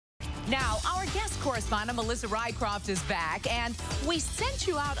Now, our guest correspondent, Melisa Rycroft, is back, and we sent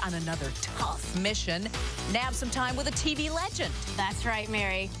you out on another tough mission. Nab some time with a TV legend. That's right,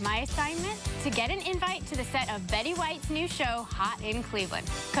 Mary. My assignment? To get an invite to the set of Betty White's new show, Hot in Cleveland,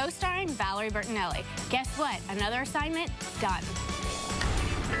 co-starring Valerie Bertinelli. Guess what? Another assignment done.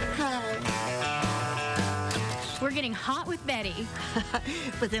 We're getting hot with Betty.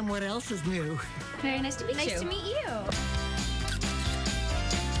 But then what else is new? Very nice to meet you. Nice to meet you.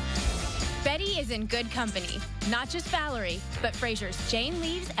 Betty is in good company. Not just Valerie, but Frasier's Jane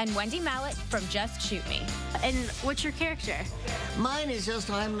Leaves and Wendy Mallett from Just Shoot Me. And what's your character? Mine is just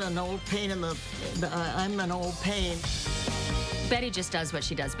I'm an old pain in the... I'm an old pain. Betty just does what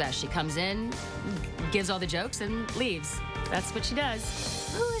she does best. She comes in, gives all the jokes, and leaves. That's what she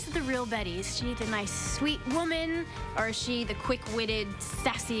does. Who is the real Betty? Is she the nice, sweet woman, or is she the quick-witted,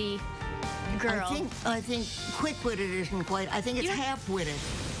 sassy girl? I think quick-witted isn't quite. I think it's half-witted.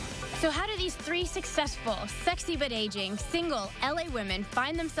 So how do these three successful, sexy but aging, single LA women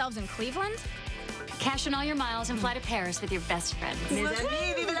find themselves in Cleveland? Cash in all your miles and fly to Paris with your best friends.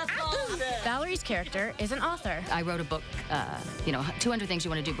 Valerie's character is an author. I wrote a book, 200 things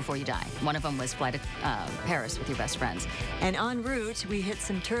you want to do before you die. One of them was fly to Paris with your best friends. And en route, we hit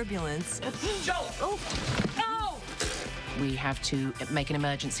some turbulence. Joe! Oh. No! We have to make an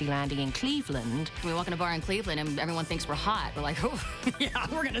emergency landing in Cleveland. We walk in a bar in Cleveland and everyone thinks we're hot. We're like, oh, yeah,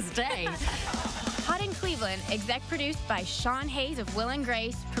 we're gonna stay. Hot in Cleveland, exec produced by Sean Hayes of Will and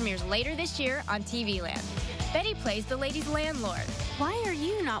Grace, premieres later this year on TV Land. Betty plays the lady's landlord. Why are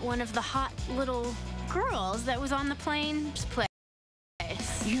you not one of the hot little girls that was on the plane's place?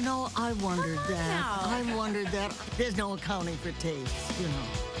 You know, I wondered that. Now. I wondered that. There's no accounting for taste, you know.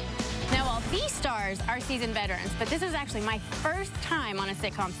 Now, all these stars are seasoned veterans, but this is actually my first time on a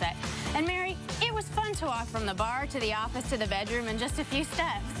sitcom set. And Mary, it was fun to walk from the bar to the office to the bedroom in just a few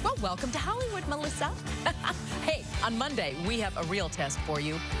steps. Well, welcome to Hollywood, Melissa. Hey, on Monday, we have a real test for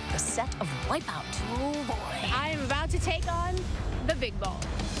you, the set of Wipeout. Oh, boy. I am about to take on the big ball.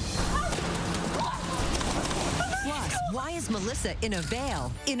 Plus, why is Melissa in a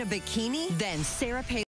veil, in a bikini? Then Sarah Palin.